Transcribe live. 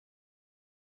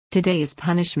Today is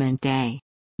punishment day.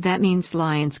 That means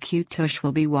Lion's cute tush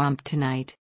will be whomped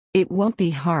tonight. It won't be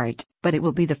hard, but it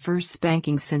will be the first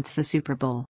spanking since the Super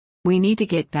Bowl. We need to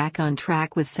get back on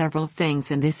track with several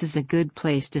things, and this is a good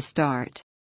place to start.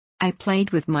 I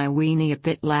played with my weenie a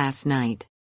bit last night.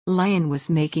 Lion was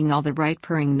making all the right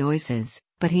purring noises,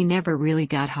 but he never really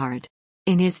got hard.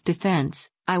 In his defense,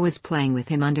 I was playing with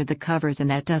him under the covers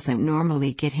and that doesn't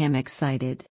normally get him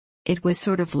excited. It was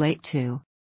sort of late too.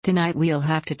 Tonight we'll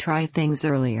have to try things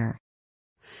earlier.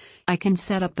 I can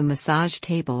set up the massage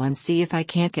table and see if I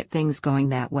can't get things going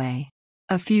that way.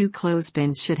 A few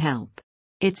clothespins should help.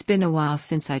 It's been a while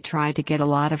since I tried to get a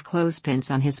lot of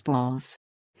clothespins on his balls.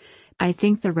 I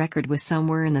think the record was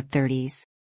somewhere in the 30s.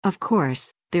 Of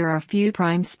course, there are a few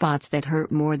prime spots that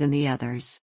hurt more than the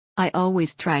others. I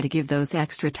always try to give those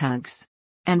extra tugs.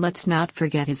 And let's not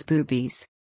forget his boobies.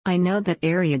 I know that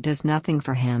area does nothing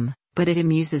for him, but it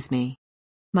amuses me.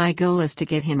 My goal is to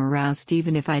get him aroused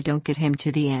even if I don't get him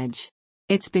to the edge.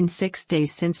 It's been 6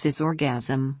 days since his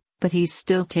orgasm, but he's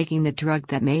still taking the drug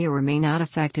that may or may not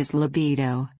affect his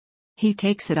libido. He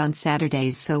takes it on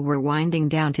Saturdays, so we're winding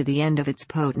down to the end of its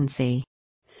potency.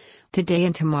 Today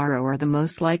and tomorrow are the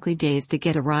most likely days to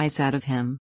get a rise out of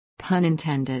him. Pun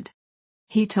intended.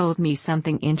 He told me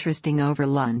something interesting over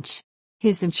lunch.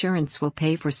 His insurance will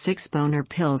pay for 6 boner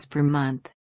pills per month.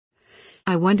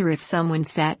 I wonder if someone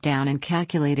sat down and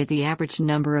calculated the average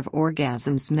number of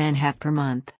orgasms men have per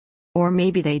month. Or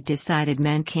maybe they decided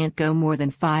men can't go more than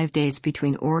 5 days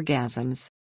between orgasms.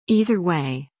 Either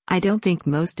way, I don't think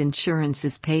most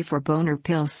insurances pay for boner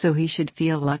pills, so he should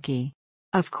feel lucky.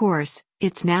 Of course,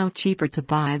 it's now cheaper to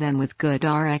buy them with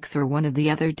GoodRx or one of the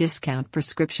other discount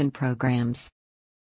prescription programs.